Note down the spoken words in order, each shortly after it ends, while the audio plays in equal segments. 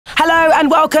and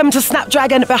welcome to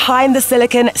Snapdragon Behind the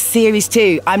Silicon Series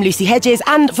 2. I'm Lucy Hedges,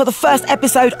 and for the first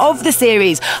episode of the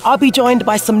series, I'll be joined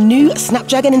by some new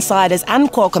Snapdragon insiders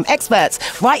and Qualcomm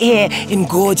experts right here in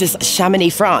gorgeous Chamonix,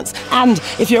 France. And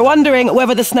if you're wondering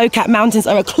whether the snow-capped mountains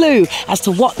are a clue as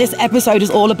to what this episode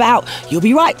is all about, you'll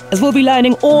be right, as we'll be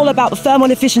learning all about the thermal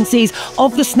efficiencies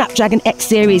of the Snapdragon X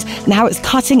series and how its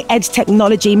cutting-edge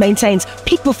technology maintains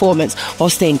peak performance while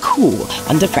staying cool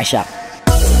under pressure.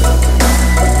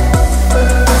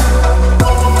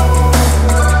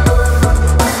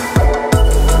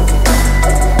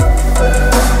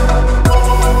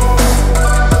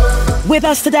 With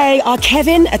us today are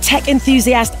Kevin, a tech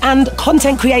enthusiast and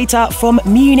content creator from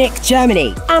Munich,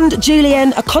 Germany, and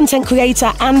Julian, a content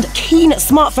creator and keen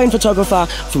smartphone photographer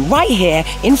from right here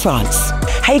in France.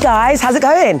 Hey guys, how's it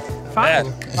going?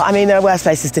 Fine. I mean, there are worse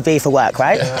places to be for work,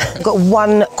 right? Yeah. I've got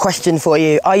one question for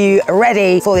you. Are you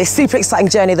ready for this super exciting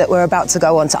journey that we're about to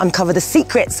go on to uncover the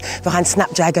secrets behind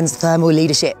Snapdragon's thermal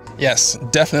leadership? Yes,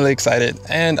 definitely excited.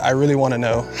 And I really want to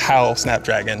know how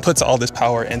Snapdragon puts all this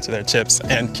power into their chips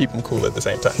and keep them cool at the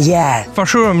same time. Yeah. For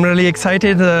sure, I'm really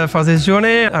excited for this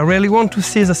journey. I really want to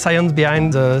see the science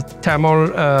behind the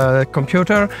thermal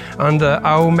computer and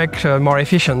how make more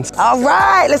efficient. All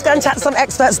right, let's go and chat to some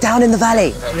experts down in the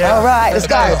valley. Yeah. All right, let's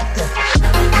go.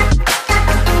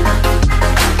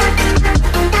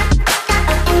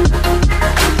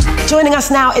 Joining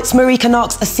us now, it's Marika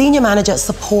Knox, a senior manager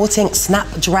supporting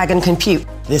Snapdragon Compute.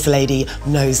 This lady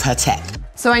knows her tech.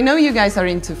 So I know you guys are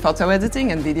into photo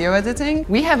editing and video editing.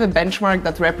 We have a benchmark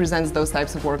that represents those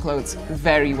types of workloads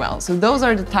very well. So those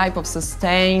are the type of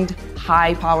sustained,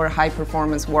 high power, high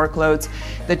performance workloads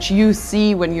that you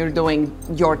see when you're doing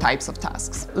your types of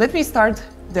tasks. Let me start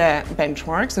the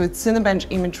benchmark. So it's Cinebench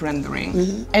image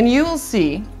rendering. And you will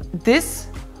see this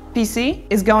PC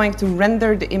is going to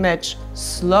render the image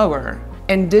slower,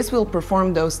 and this will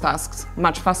perform those tasks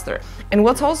much faster. And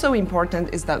what's also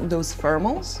important is that those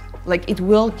thermals, like, it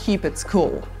will keep it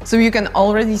cool. So you can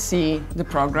already see the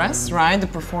progress, right? The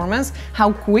performance,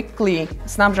 how quickly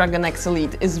Snapdragon X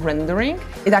Elite is rendering.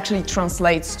 It actually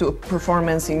translates to a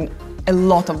performance in a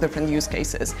lot of different use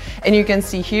cases. And you can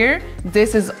see here,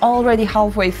 this is already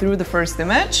halfway through the first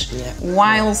image,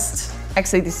 whilst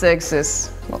x86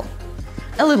 is, well,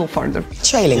 a little farther.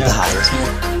 Trailing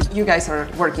behind. You guys are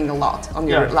working a lot on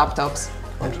your laptops.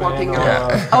 Working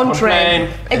on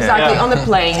train. Exactly, on the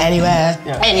plane. Anywhere.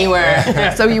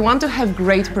 Anywhere. So you want to have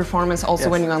great performance also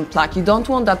when you unplug. You don't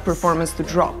want that performance to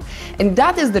drop. And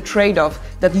that is the trade-off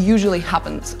that usually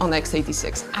happens on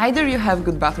x86. Either you have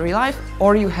good battery life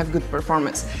or you have good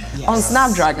performance. On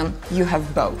Snapdragon, you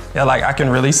have both. Yeah, like I can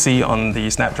really see on the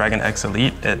Snapdragon X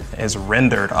Elite, it is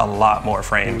rendered a lot more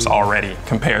frames already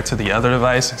compared to the other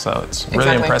device. So it's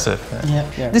really impressive.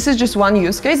 This is just one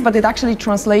use case, but it actually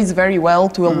translates very well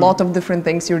to a lot of different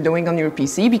things you're doing on your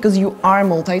PC, because you are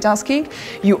multitasking.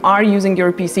 You are using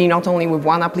your PC not only with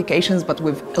one applications, but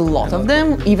with a lot of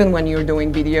them, even when you're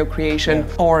doing video creation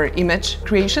or image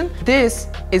creation. This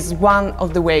is one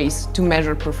of the ways to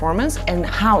measure performance and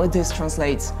how this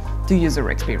translates to user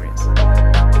experience.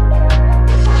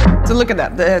 So look at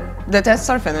that, the tests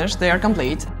are finished, they are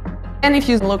complete. And if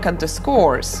you look at the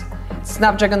scores,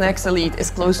 Snapdragon X Elite is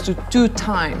close to 2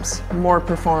 times more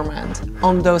performant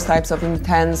on those types of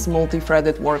intense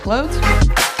multi-threaded workloads.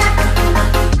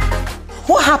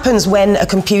 What happens when a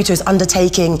computer is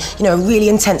undertaking, a really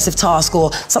intensive task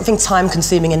or something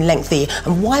time-consuming and lengthy,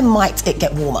 and why might it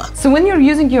get warmer? So when you're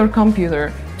using your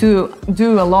computer to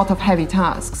do a lot of heavy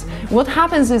tasks, what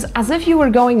happens is, as if you were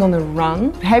going on a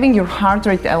run, having your heart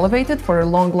rate elevated for a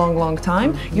long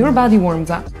time, your body warms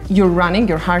up. You're running,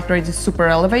 your heart rate is super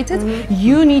elevated.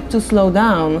 You need to slow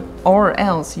down or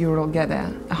else you will get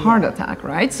a heart attack,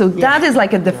 right? So that is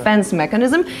like a defense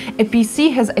mechanism. A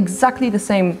PC has exactly the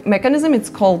same mechanism. It's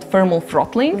called thermal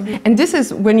throttling. And this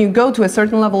is when you go to a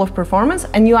certain level of performance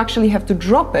and you actually have to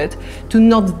drop it to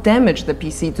not damage the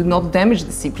PC, to not damage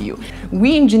the CPU.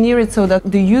 We engineer it so that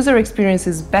the user experience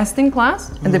is best in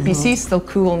class and the PC is still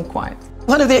cool and quiet.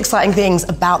 One of the exciting things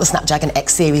about the Snapdragon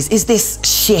X series is this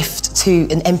shift to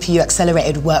an NPU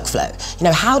accelerated workflow.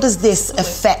 How does this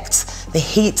affect the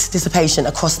heat dissipation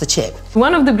across the chip?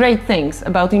 One of the great things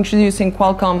about introducing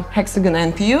Qualcomm Hexagon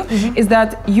NPU is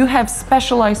that you have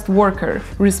specialized worker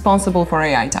responsible for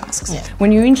AI tasks.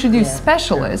 When you introduce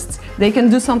specialists, they can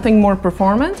do something more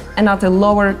performant and at a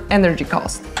lower energy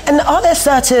cost. And are there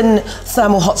certain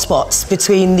thermal hotspots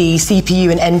between the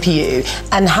CPU and NPU,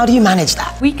 and how do you manage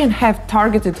that? We can have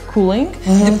targeted cooling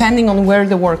depending on where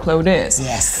the workload is.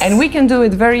 Yes. And we can do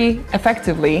it very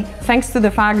effectively thanks to the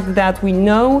fact that we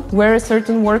know where a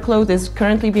certain workload is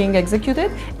currently being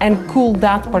executed and cool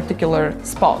that particular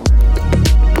spot.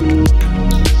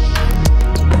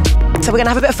 So we're going to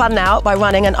have a bit of fun now by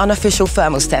running an unofficial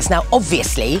thermals test. Now,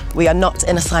 obviously, we are not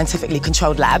in a scientifically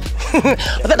controlled lab,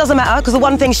 but that doesn't matter because the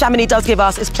one thing Chamonix does give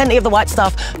us is plenty of the white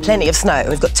stuff, plenty of snow.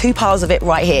 We've got 2 piles of it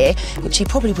right here, which you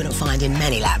probably wouldn't find in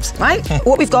many labs, right?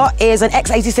 What we've got is an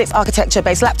x86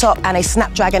 architecture-based laptop and a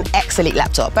Snapdragon X Elite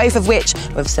laptop, both of which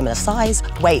are of similar size,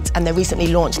 weight, and they're recently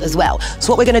launched as well.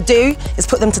 So what we're going to do is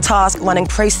put them to task running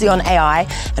Procyon AI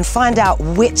and find out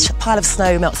which pile of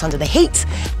snow melts under the heat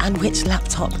and which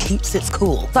laptop keeps its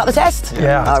cool. Start the test?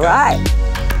 Yeah. All right.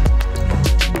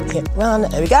 Hit run,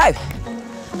 there we go.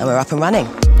 And we're up and running.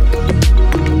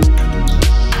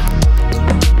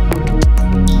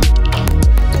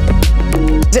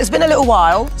 It's been a little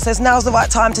while, so now's the right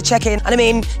time to check in. And I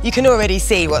mean, you can already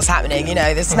see what's happening. You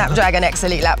know, the Snapdragon X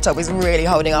Elite laptop is really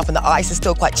holding up and the ice is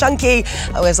still quite chunky.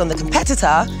 Whereas on the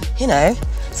competitor, you know,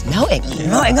 it's melting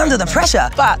under the pressure.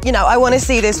 But, you know, I want to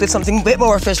see this with something a bit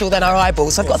more official than our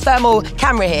eyeballs. So I've got a thermal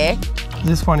camera here.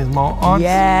 This one is more hot.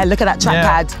 Yeah, look at that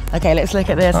trackpad. Yeah. Okay, let's look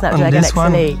at the Snapdragon X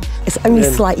Elite. It's only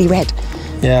slightly red.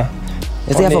 Yeah.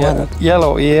 Is the other one?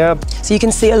 Yellow, yeah. So you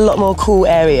can see a lot more cool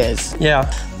areas.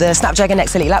 Yeah. The Snapdragon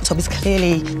X Elite laptop is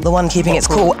clearly the one keeping its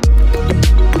cool.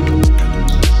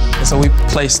 So we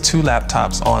placed 2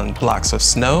 laptops on blocks of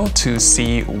snow to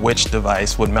see which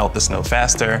device would melt the snow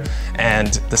faster,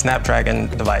 and the Snapdragon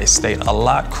device stayed a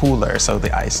lot cooler, so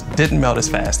the ice didn't melt as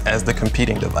fast as the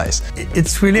competing device.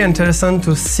 It's really interesting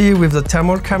to see with the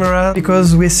thermal camera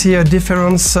because we see a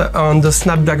difference on the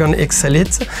Snapdragon X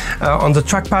Elite. On the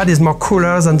trackpad is more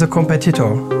cooler than the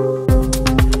competitor.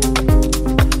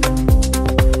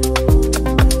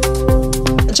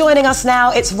 Joining us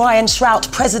now, it's Ryan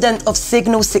Shrout, president of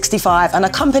Signal 65, and a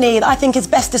company that I think is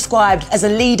best described as a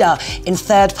leader in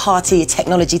third-party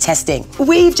technology testing.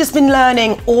 We've just been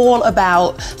learning all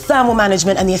about thermal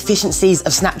management and the efficiencies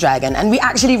of Snapdragon, and we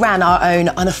actually ran our own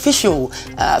unofficial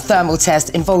thermal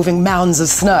test involving mounds of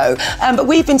snow. But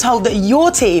we've been told that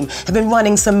your team have been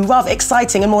running some rather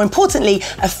exciting and, more importantly,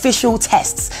 official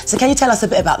tests. So can you tell us a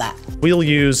bit about that? We'll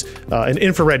use an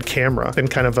infrared camera in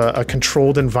kind of a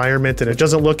controlled environment, and it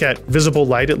doesn't look at visible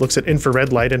light, it looks at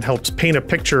infrared light and helps paint a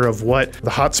picture of what the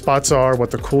hot spots are,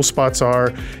 what the cool spots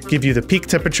are, give you the peak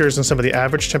temperatures and some of the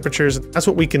average temperatures. That's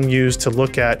what we can use to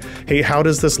look at, hey, how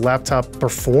does this laptop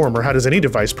perform, or how does any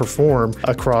device perform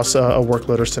across a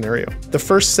workload or scenario? The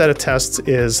first set of tests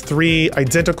is 3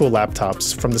 identical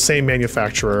laptops from the same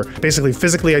manufacturer, basically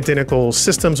physically identical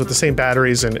systems with the same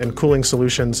batteries and cooling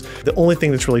solutions. The only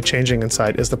thing that's really changing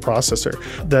inside is the processor.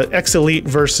 The X Elite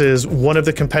versus one of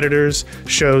the competitors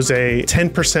shows a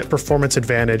 10% performance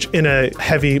advantage in a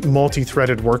heavy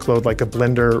multi-threaded workload like a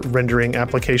Blender rendering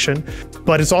application,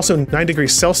 but it's also 9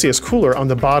 degrees Celsius cooler on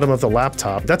the bottom of the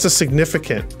laptop. That's a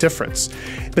significant difference.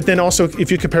 But then also,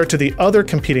 if you compare it to the other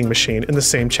competing machine in the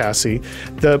same chassis,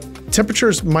 the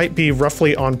temperatures might be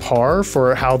roughly on par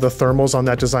for how the thermals on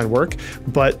that design work,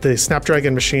 but the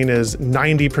Snapdragon machine is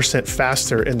 90%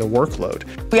 faster in the workload.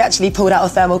 We actually pulled out a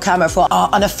thermal camera for our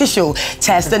unofficial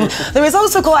test, and the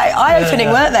results were quite eye-opening,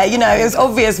 weren't they? You know, it was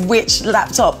obvious which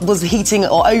laptop was heating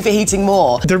or overheating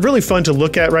more. They're really fun to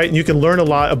look at, right? And you can learn a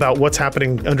lot about what's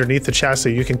happening underneath the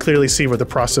chassis. You can clearly see where the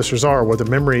processors are, where the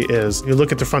memory is. You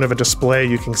look at the front of a display,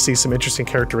 you can see some interesting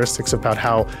characteristics about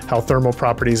how thermal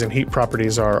properties and heat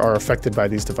properties are affected by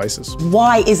these devices.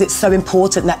 Why is it so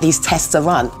important that these tests are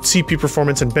run? CPU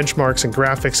performance and benchmarks and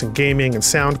graphics and gaming and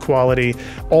sound quality,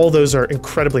 all those are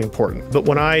incredibly important. But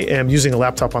when I am using a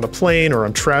laptop on a plane or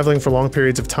I'm traveling for long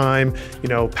periods of time, you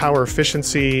know, power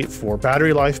efficiency for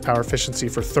battery life, power efficiency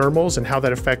for thermals, and how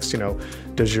that affects, you know,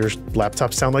 does your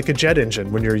laptop sound like a jet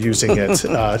engine when you're using it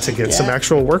to get some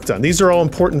actual work done? These are all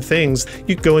important things.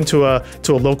 You go into a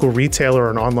local retailer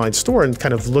or an online store and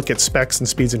kind of look at specs and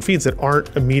speeds and feeds that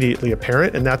aren't immediately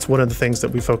apparent, and that's one of the things that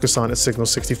we focus on at Signal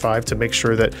 65 to make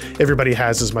sure that everybody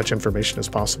has as much information as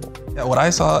possible. Yeah, what I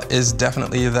saw is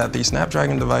definitely that the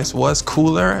Snapdragon device was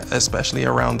cooler, especially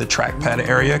around the trackpad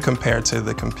area compared to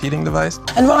the competing device.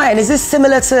 And Ryan, is this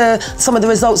similar to some of the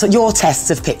results that your tests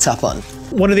have picked up on?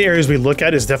 One of the areas we look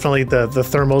at is definitely the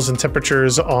thermals and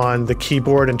temperatures on the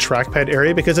keyboard and trackpad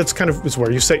area, because it's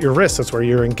where you set your wrists. That's where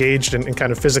you're engaged and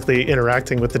kind of physically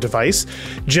interacting with the device.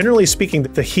 Generally speaking,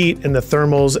 the heat and the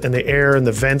thermals and the air and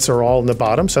the vents are all in the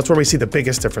bottom. So that's where we see the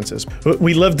biggest differences.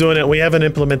 We love doing it. We haven't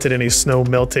implemented any snow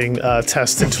melting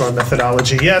tests into our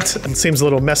methodology yet. It seems a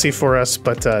little messy for us,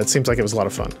 but it seems like it was a lot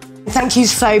of fun. Thank you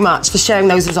so much for sharing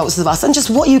those results with us and just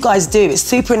what you guys do. It's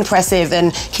super impressive,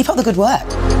 and keep up the good work.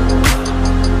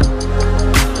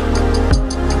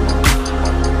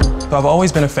 So I've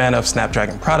always been a fan of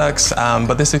Snapdragon products,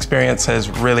 but this experience has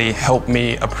really helped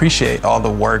me appreciate all the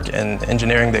work and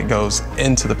engineering that goes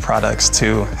into the products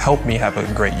to help me have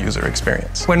a great user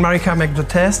experience. When Marika made the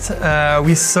test,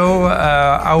 we saw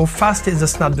how fast is the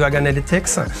Snapdragon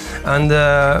analytics,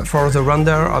 and for the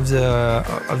render of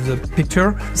the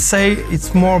picture, say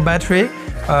it's more battery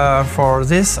for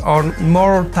this or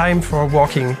more time for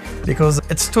working, because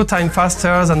it's 2 times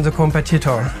faster than the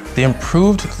competitor. The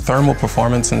improved thermal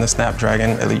performance in the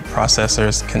Snapdragon Elite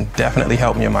processors can definitely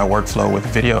help me in my workflow with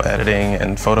video editing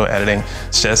and photo editing.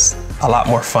 It's just a lot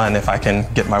more fun if I can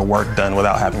get my work done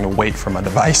without having to wait for my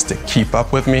device to keep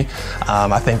up with me.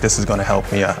 I think this is going to help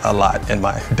me a lot in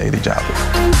my daily job.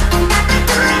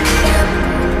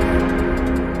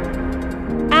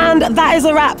 And that is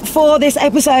a wrap for this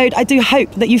episode. I do hope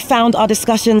that you found our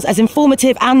discussions as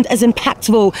informative and as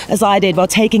impactful as I did while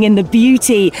taking in the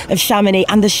beauty of Chamonix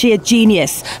and the sheer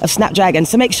genius of Snapdragon.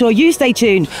 So make sure you stay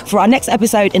tuned for our next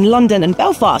episode in London and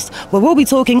Belfast, where we'll be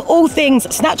talking all things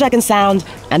Snapdragon sound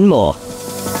and more.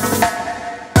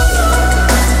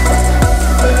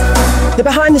 The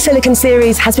Behind the Silicon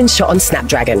series has been shot on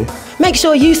Snapdragon. Make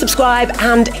sure you subscribe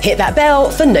and hit that bell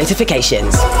for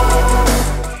notifications.